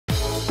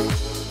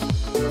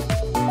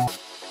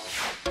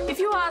If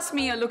you ask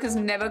me, a look is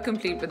never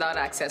complete without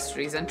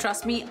accessories, and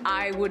trust me,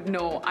 I would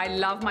know. I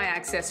love my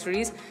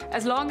accessories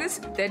as long as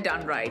they're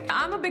done right.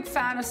 I'm a big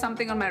fan of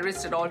something on my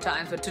wrist at all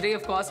times, but today,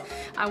 of course,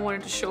 I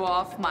wanted to show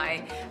off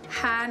my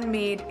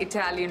handmade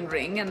Italian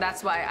ring, and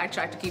that's why I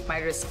try to keep my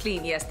wrist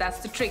clean. Yes, that's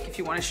the trick. If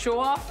you want to show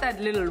off that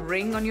little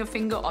ring on your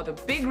finger or the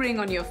big ring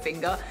on your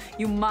finger,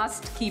 you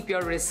must keep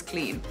your wrist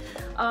clean.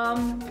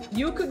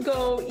 You could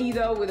go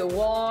either with a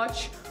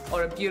watch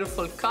or a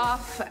beautiful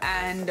cuff,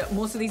 and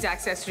most of these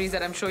accessories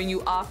that I'm showing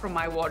you are from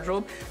my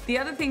wardrobe. The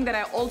other thing that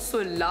I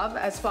also love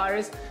as far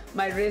as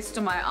my wrist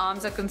or my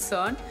arms are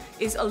concerned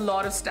is a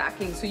lot of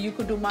stacking. So you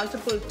could do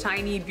multiple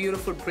tiny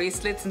beautiful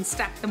bracelets and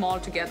stack them all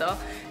together,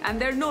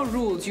 and there are no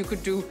rules. You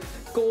could do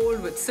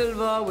gold with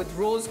silver, with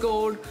rose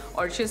gold,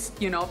 or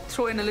just, you know,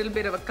 throw in a little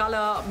bit of a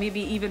color, maybe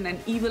even an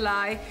evil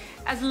eye.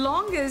 As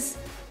long as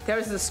there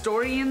is a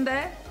story in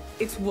there,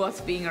 it's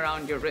worth being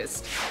around your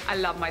wrist. I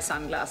love my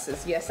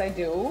sunglasses. Yes, I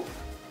do.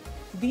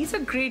 These are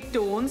great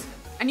tones,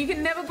 and you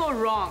can never go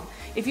wrong.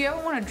 If you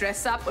ever want to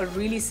dress up a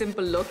really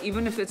simple look,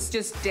 even if it's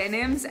just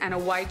denims and a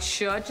white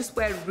shirt, just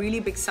wear really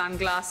big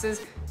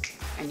sunglasses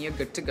and you're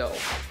good to go.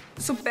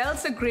 So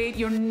belts are great.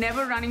 You're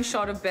never running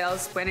short of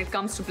belts when it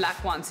comes to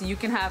black ones. So you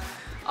can have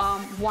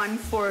one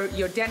for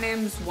your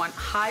denims, one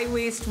high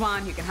waist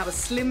one, you can have a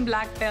slim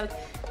black belt.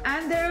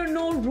 And there are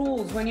no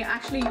rules when you're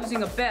actually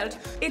using a belt.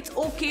 It's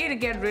okay to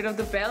get rid of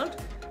the belt,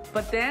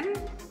 but then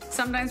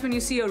sometimes when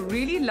you see a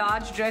really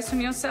large dress on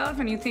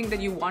yourself and you think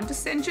that you want to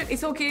cinch it,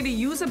 it's okay to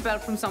use a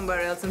belt from somewhere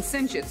else and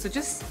cinch it. So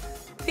just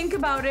think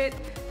about it,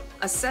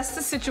 assess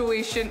the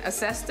situation,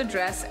 assess the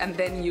dress, and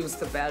then use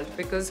the belt,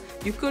 because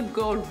you could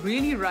go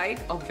really right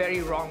or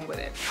very wrong with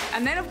it.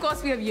 And then of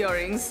course we have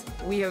earrings.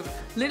 We have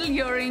little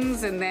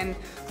earrings, and then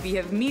we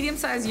have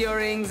medium-sized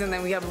earrings, and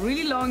then we have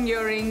really long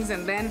earrings,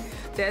 and then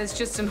there's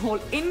just a whole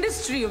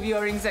industry of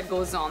earrings that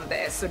goes on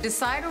there. So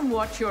decide on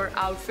what your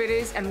outfit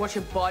is and what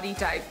your body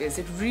type is.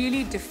 It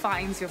really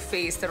defines your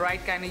face, the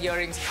right kind of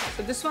earrings.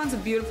 So this one's a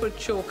beautiful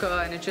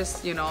choker, and it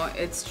just, you know,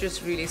 it's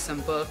just really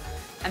simple.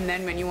 And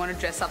then when you want to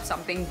dress up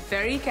something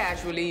very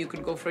casually, you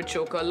could go for a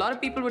choker. A lot of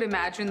people would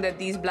imagine that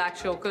these black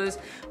chokers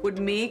would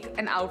make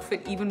an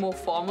outfit even more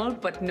formal,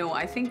 but no,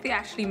 I think they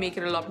actually make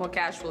it a lot more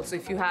casual. So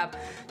if you have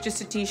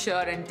just a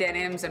t-shirt and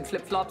denims and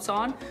flip-flops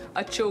on,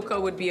 a choker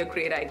would be a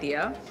great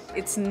idea.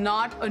 It's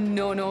not a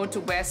no-no to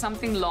wear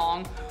something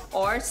long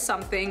or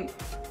something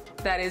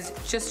that is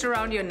just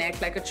around your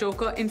neck like a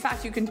choker. In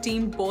fact, you can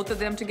team both of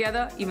them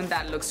together. Even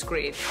that looks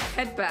great.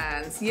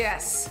 Headbands,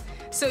 yes.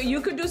 So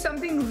you could do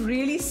something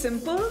really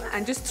simple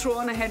and just throw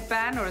on a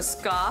headband or a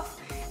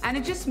scarf, and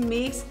it just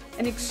makes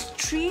an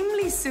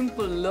extremely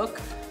simple look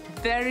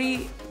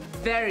very,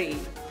 very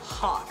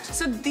hot.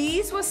 So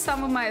these were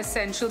some of my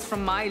essentials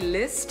from my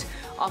list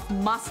of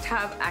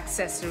must-have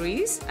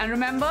accessories. And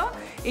remember,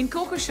 in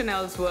Coco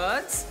Chanel's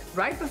words,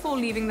 right before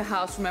leaving the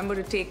house, remember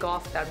to take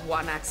off that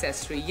one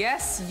accessory.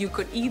 Yes, you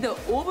could either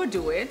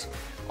overdo it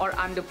or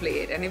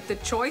underplay it. And if the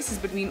choice is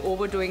between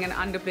overdoing and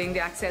underplaying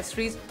the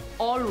accessories,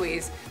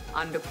 always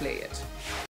underplay it.